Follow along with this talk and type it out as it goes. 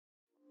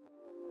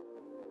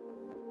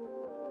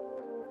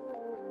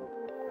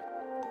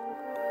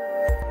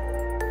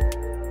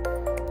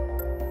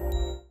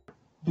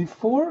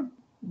Before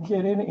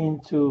getting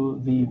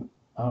into the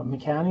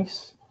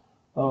mechanics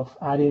of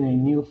adding a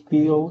new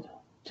field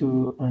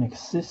to an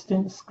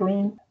existing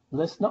screen,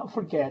 let's not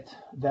forget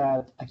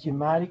that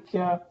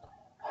Acumatica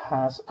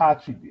has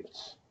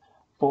attributes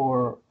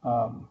for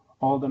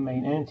all the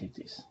main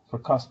entities, for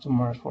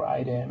customers, for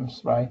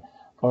items, right?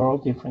 For all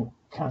different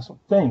kinds of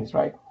things,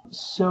 right?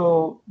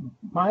 So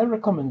my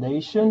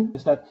recommendation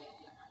is that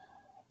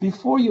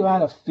before you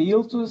add a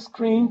field to the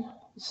screen,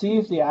 see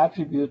if the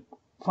attribute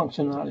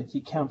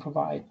functionality can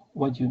provide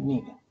what you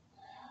need.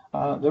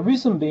 The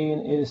reason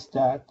being is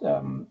that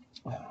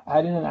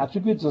adding an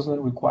attribute does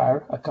not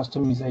require a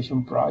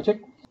customization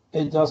project.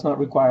 It does not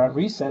require a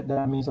reset,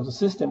 that means of the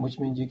system, which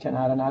means you can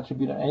add an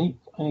attribute at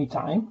any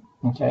time,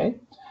 okay?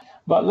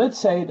 But let's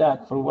say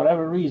that for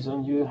whatever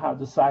reason, you have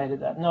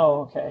decided that,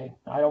 no, okay,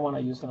 I don't want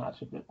to use an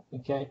attribute,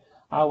 okay?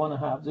 I want to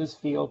have this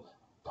field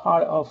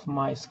part of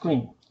my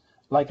screen,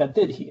 like I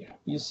did here.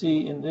 You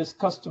see in this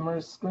customer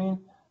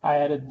screen, I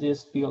added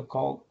this field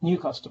called new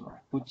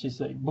customer, which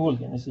is a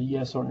Boolean, it's a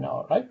yes or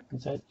no, right?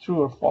 It's a true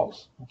or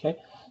false, okay?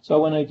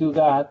 So when I do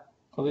that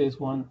for this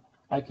one,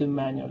 I can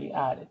manually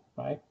add it,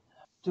 right?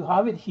 To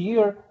have it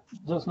here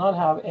does not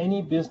have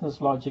any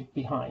business logic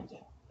behind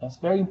it. That's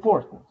very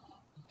important,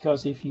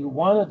 because if you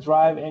want to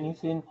drive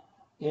anything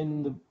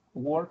in the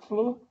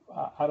workflow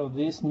out of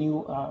this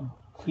new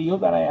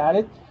field that I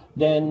added,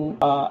 then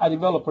a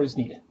developer is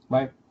needed,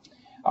 right?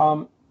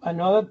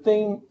 Another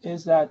thing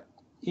is that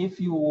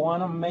if you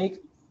want to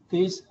make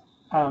this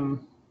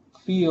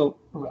field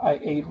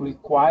a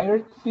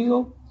required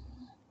field,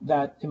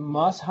 that it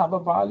must have a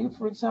value,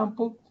 for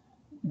example,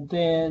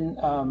 then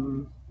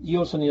you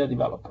also need a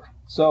developer.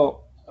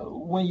 So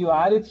when you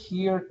add it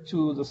here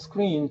to the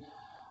screen,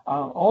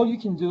 all you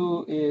can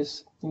do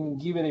is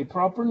give it a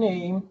proper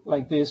name,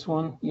 like this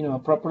one, a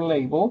proper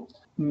label,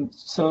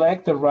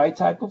 select the right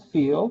type of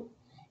field,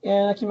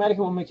 and Acumatica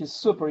will make it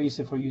super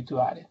easy for you to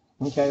add it,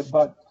 okay?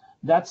 But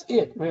that's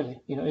it, really.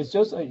 It's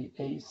just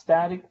a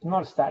static,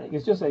 not static,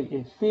 it's just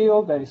a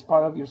field that is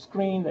part of your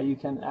screen that you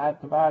can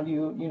add the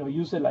value,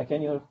 use it like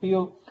any other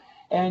field,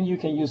 and you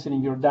can use it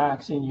in your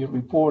DAX, in your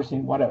reports,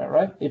 in whatever,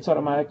 right? It's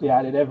automatically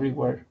added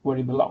everywhere where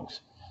it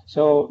belongs.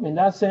 So in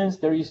that sense,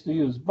 there is to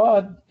use,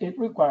 but it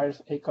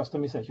requires a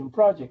customization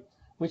project,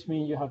 which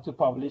means you have to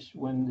publish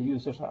when the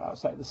users are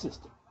outside the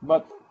system.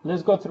 But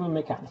let's go through the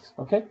mechanics,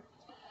 okay?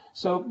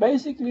 So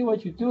basically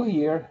what you do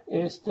here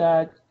is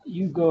that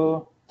you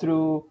go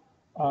through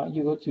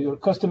you go to your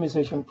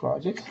customization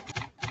project.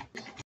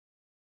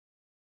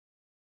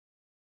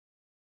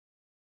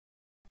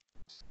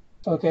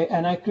 Okay,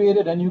 and I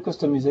created a new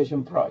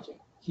customization project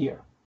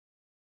here.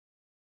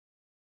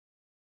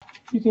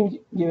 You can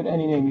give it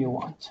any name you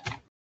want.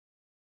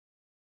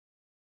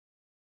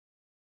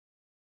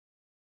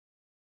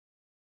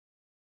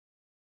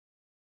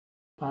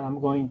 And I'm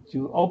going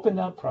to open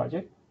that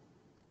project.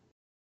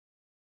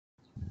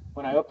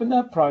 When I open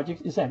that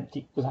project, it's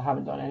empty because I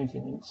haven't done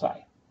anything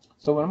inside.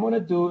 So what I'm going to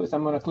do is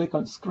I'm going to click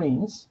on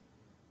screens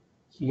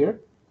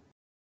here.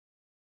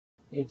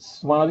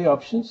 It's one of the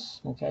options,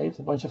 okay? It's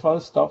a bunch of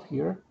other stuff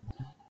here.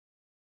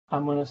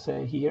 I'm going to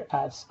say here,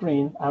 add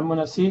screen. I'm going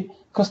to see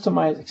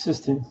customize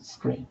existing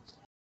screen.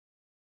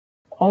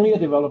 Only a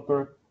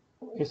developer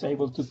is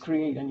able to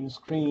create a new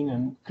screen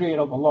and create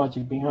all the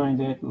logic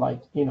behind it.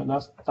 Like,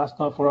 that's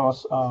not for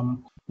us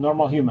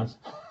normal humans.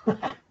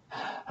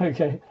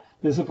 Okay,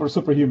 this is for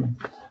superhuman.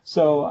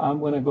 So I'm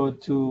going to go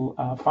to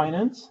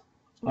finance.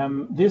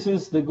 This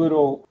is the good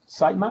old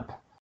sitemap.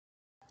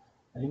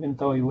 Even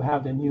though you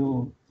have the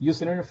new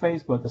user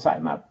interface, but the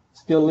sitemap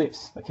still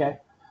lives, okay?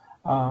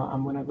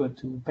 I'm going to go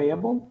to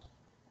payable.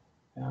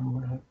 And I'm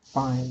going to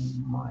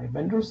find my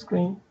vendor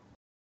screen.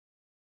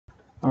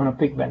 I'm going to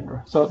pick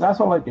vendor. So that's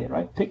all I did,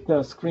 right? Pick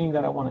the screen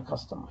that I want to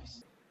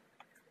customize.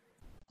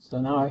 So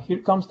now here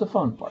comes the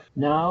fun part.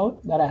 Now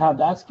that I have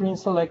that screen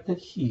selected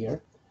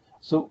here,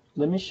 so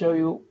let me show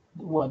you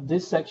what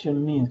this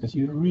section means, because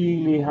you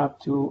really have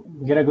to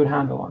get a good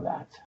handle on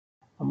that.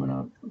 I'm going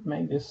to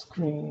make this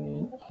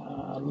screen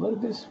a little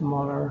bit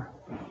smaller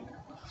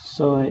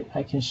so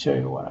I can show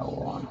you what I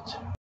want.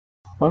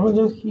 What I'm going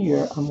to do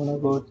here, I'm going to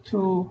go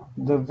to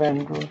the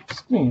vendor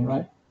screen,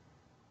 right?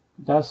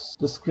 That's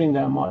the screen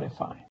that I'm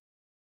modifying.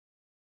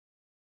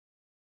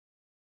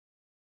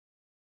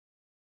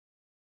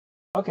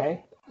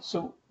 Okay,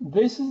 so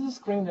this is the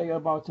screen that you're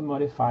about to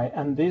modify,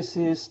 and this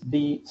is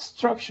the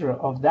structure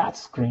of that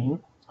screen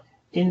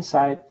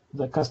inside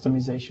the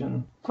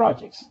customization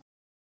projects.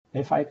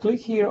 If I click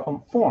here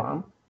on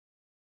form,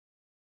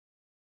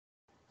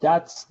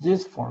 that's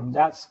this form,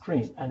 that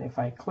screen. And if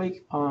I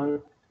click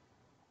on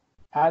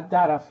add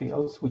data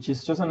fields, which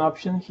is just an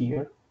option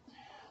here,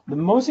 the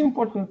most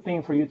important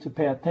thing for you to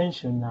pay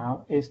attention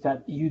now is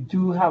that you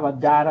do have a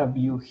data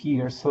view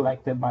here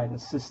selected by the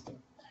system.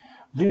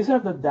 These are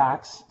the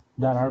DAX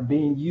that are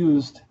being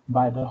used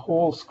by the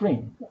whole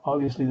screen.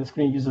 Obviously, the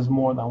screen uses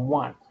more than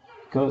one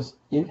because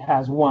it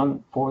has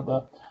one for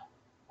the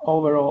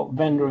overall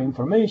vendor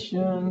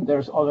information.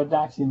 There's other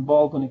DAX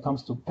involved when it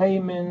comes to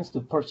payments,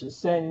 to purchase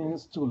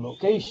settings, to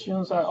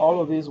locations,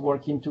 all of these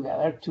working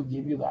together to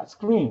give you that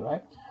screen,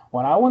 right?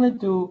 What I want to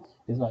do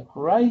is like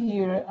right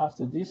here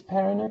after this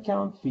parent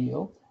account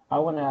field, I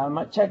want to add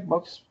my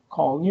checkbox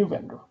called new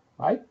vendor,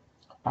 right?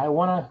 I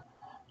want to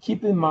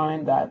keep in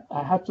mind that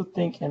I have to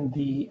think in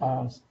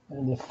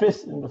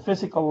the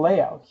physical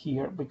layout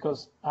here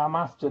because I'm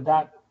after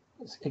that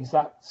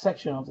exact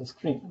section of the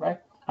screen, right?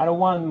 I don't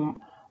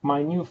want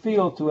my new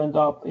field to end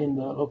up in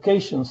the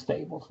locations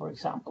table, for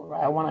example,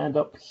 right? I want to end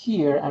up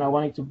here and I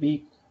want it to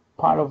be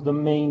part of the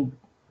main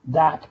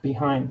DAC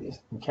behind this,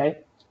 okay?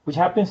 Which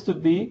happens to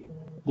be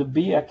the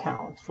B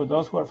account. For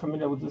those who are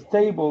familiar with the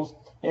tables,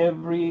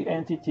 every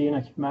entity in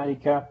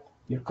Acumatica,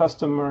 your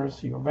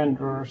customers, your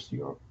vendors,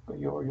 your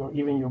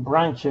even your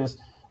branches,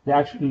 they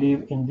actually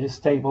live in this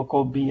table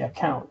called B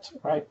account,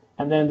 right?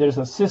 And then there's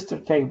a sister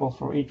table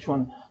for each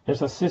one.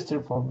 There's a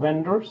sister for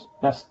vendors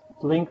that's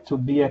linked to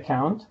B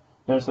account.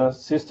 There's a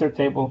sister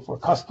table for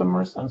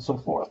customers and so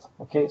forth.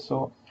 Okay,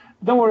 so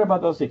don't worry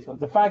about those details.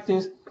 The fact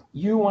is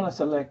you want to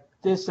select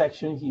this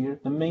section here,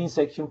 the main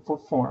section for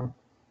form,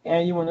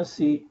 and you want to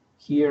see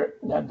here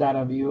that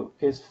data view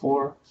is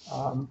for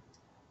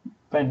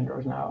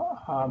vendors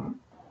now.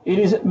 It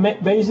is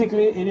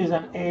basically it is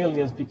an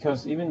alias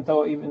because even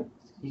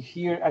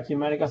here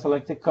Acumatica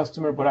selected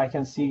customer, but I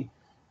can see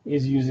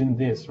is using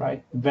this,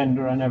 right?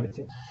 Vendor and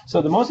everything.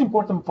 So the most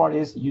important part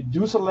is you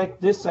do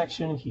select this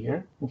section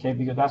here, okay,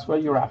 because that's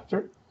what you're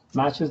after,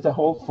 matches the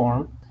whole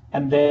form,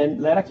 and then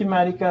let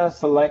Acumatica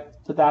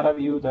select the data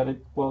view that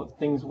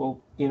things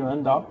will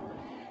end up.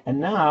 And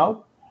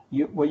now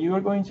what you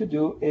are going to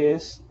do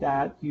is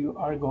that you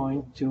are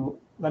going to,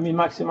 let me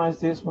maximize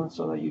this one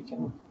so that you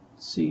can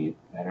see it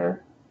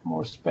better,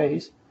 more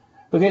space.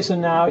 Okay, so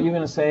now you're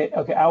going to say,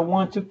 okay, I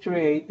want to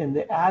create in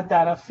the add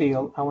data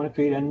field, I want to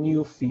create a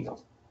new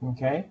field.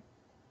 Okay,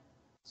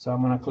 so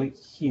I'm going to click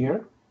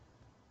here.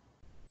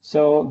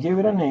 So give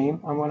it a name.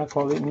 I'm going to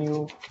call it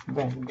new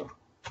vendor.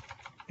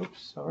 Oops,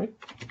 sorry.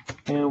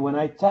 And when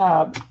I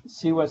tab,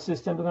 see what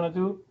system is going to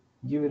do.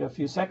 Give it a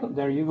few seconds.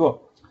 There you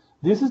go.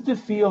 This is the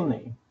field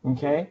name.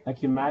 Okay,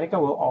 Acumatica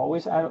will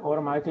always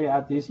automatically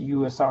add this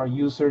USR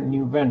user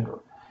new vendor.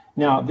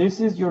 Now this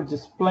is your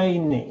display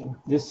name.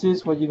 This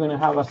is what you're going to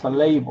have as a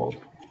label.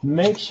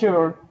 Make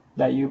sure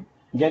that you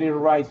get it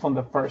right from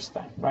the first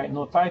time, right?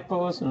 No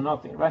typos, no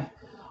nothing, right?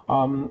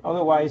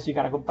 Otherwise, you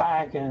gotta go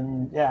back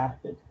and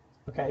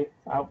okay.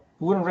 I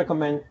wouldn't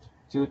recommend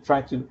to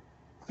try to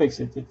fix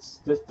it.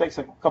 This takes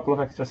a couple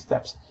of extra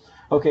steps.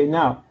 Okay,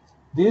 now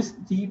this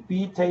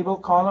DB table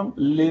column,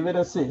 leave it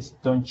as is.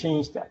 Don't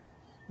change that.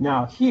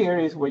 Now here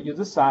is where you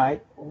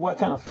decide what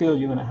kind of field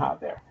you're gonna have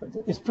there.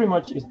 It's pretty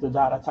much the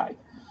data type.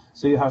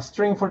 So you have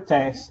string for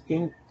text,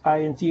 int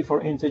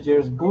for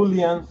integers,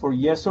 Boolean for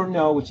yes or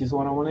no, which is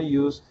what I want to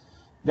use.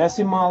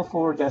 Decimal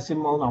for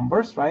decimal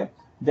numbers, right?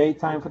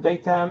 Datetime for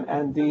datetime,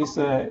 and these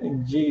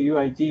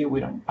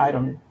GUID I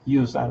don't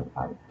use.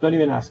 Don't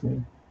even ask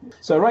me.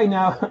 So right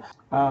now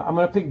I'm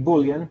going to pick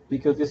Boolean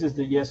because this is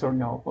the yes or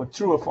no or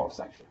true or false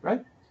section,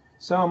 right?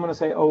 So I'm going to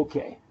say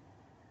OK.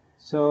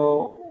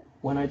 So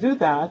when I do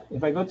that,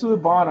 if I go to the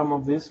bottom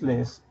of this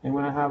list and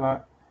when I have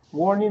a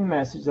warning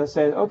message that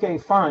says, okay,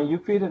 fine, you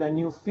created a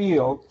new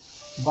field,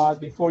 but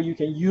before you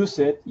can use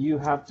it, you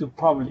have to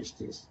publish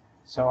this.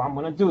 So I'm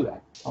going to do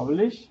that.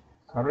 Publish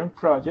current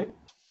project,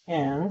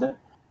 and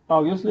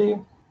obviously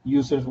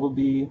users will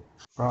be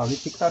probably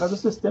kicked out of the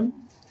system.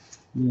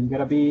 You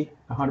gotta be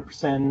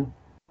 100%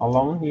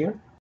 alone here.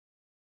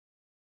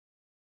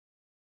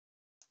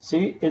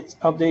 See, it's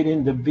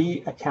updating the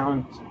B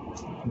account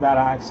data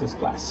access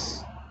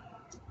class.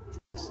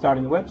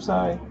 Starting the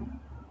website.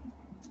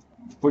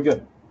 We're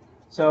good.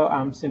 So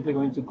I'm simply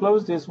going to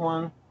close this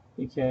one.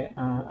 Okay,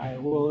 and I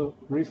will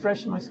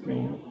refresh my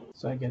screen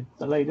so I get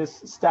the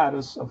latest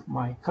status of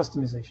my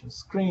customization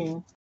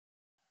screen.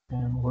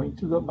 And I'm going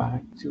to go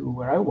back to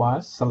where I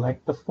was,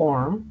 select the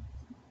form,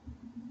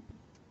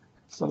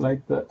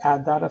 select the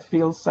add data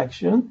field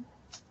section,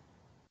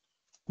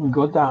 and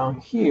go down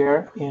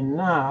here, and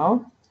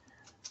now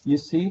you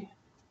see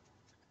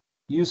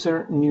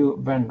user new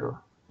vendor.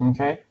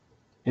 Okay,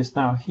 it's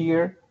now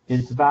here,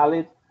 it's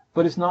valid,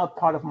 but it's not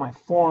part of my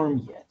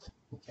form yet.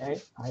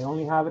 Okay, I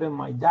only have it in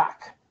my DAC.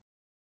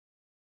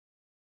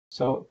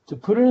 So to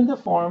put it in the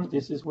form,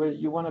 this is where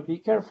you want to be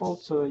careful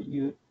so that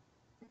you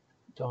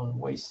don't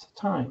waste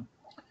time.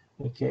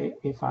 Okay,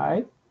 if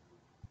I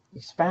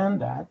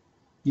expand that,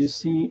 you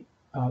see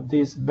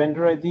this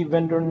vendor ID,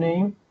 vendor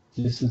name.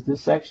 This is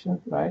this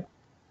section, right?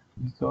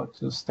 You go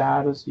to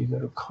status, you go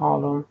to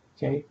column,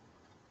 okay,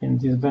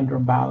 and this vendor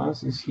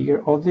balance is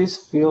here. All these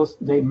fields,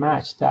 they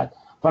match that.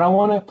 But I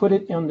want to put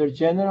it under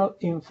general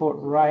info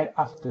right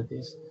after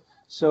this.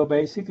 So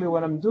basically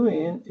what I'm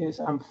doing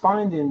is I'm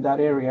finding that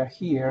area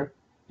here,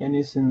 and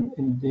it's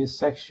in this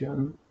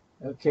section.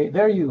 Okay,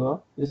 there you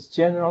go. It's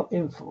general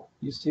info,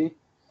 you see?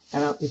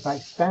 And if I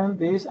expand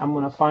this, I'm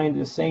going to find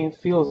the same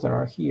fields that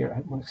are here.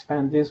 I'm going to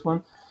expand this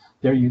one.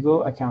 there you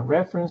go, account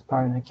reference,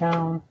 parent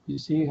account. You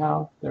see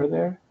how they're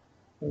there?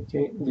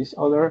 Okay, this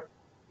other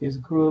is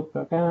group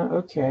account.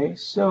 Okay,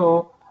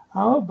 so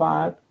how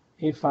about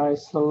if I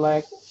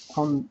select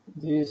on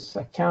this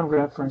account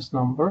reference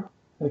number,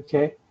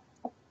 okay,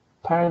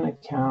 parent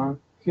account,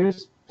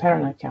 here's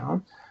parent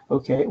account.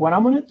 Okay, what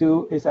I'm going to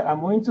do is that I'm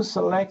going to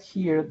select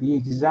here the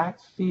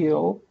exact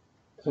field,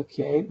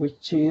 okay,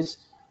 which is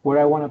where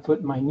I want to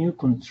put my new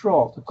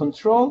control. The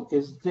control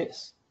is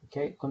this,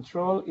 okay,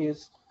 control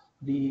is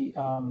the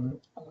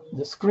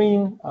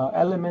screen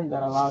element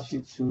that allows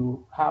you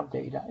to have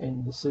data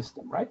in the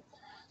system, right?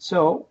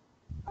 So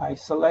I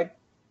select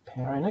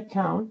parent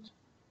account,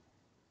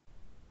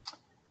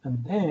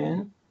 and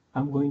then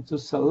I'm going to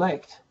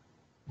select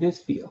this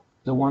field,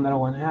 the one that I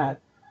want to add,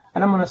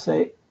 and I'm going to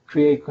say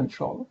create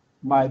control.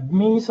 By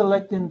me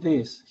selecting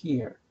this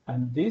here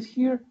and this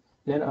here,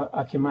 then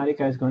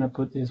Acumatica is going to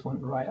put this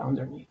one right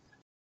underneath.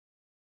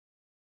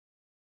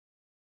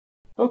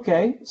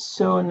 Okay,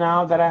 so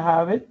now that I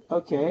have it,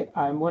 okay,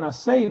 I'm going to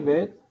save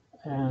it,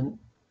 and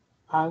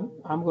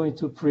I'm going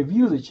to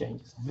preview the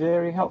changes.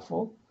 Very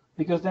helpful,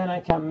 because then I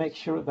can make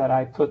sure that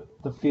I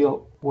put the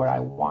field where I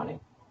want it.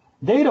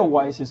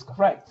 Data-wise is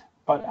correct,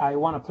 but I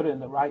want to put it in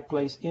the right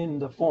place in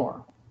the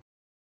form.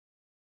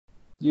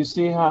 You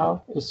see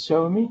how it's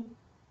showing me,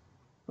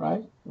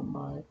 right?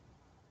 My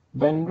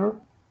vendor,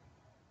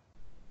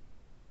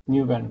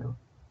 new vendor.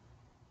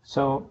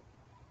 So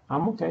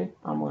I'm okay.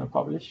 I'm going to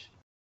publish.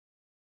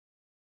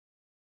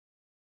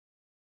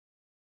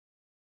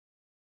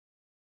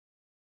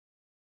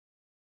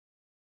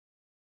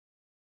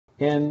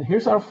 And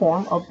here's our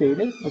form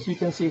updated, as you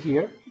can see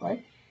here,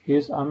 right?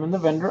 Here's I'm in the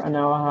vendor, and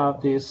now I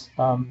have this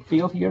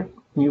field here,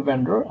 new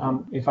vendor.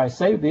 If I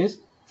save this,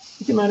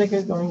 Acumatica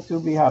is going to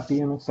be happy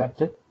and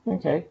accept it.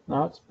 Okay,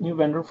 now it's new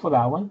vendor for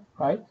that one,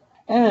 right?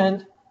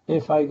 And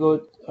if I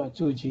go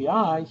to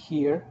GI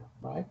here,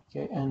 right?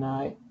 Okay, and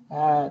I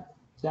add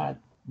that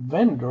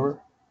vendor.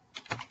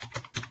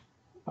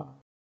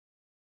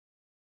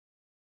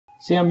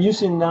 See, I'm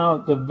using now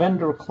the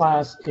vendor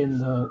class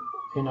in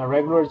a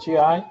regular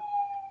GI.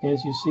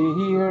 As you see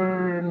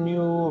here,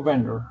 new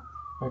vendor.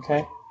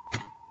 Okay,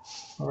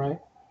 all right.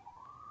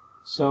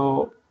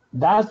 So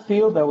that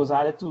field that was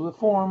added to the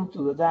form,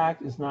 to the DAG,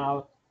 is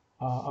now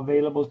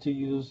available to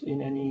use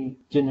in any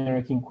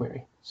generic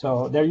inquiry.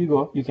 So there you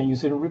go. You can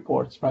use it in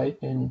reports, right?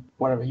 In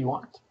whatever you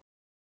want.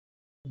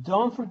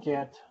 Don't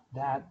forget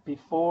that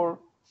before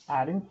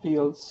adding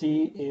fields,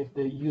 see if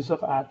the use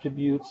of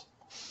attributes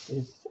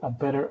is a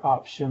better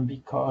option,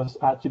 because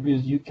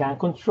attributes you can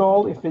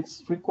control if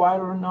it's required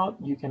or not.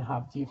 You can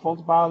have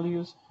default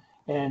values,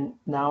 and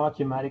now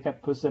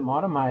Acumatica puts them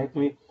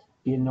automatically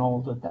in all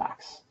the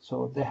DAGs.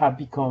 So they have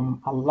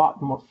become a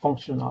lot more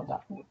functional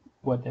than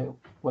what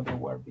they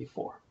were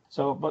before.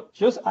 So, but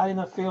just adding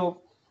a field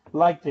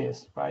like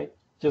this, right?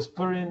 Just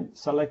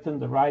selecting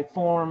the right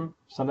form,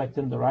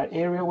 selecting the right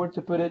area where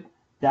to put it,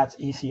 that's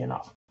easy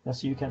enough,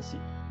 as you can see.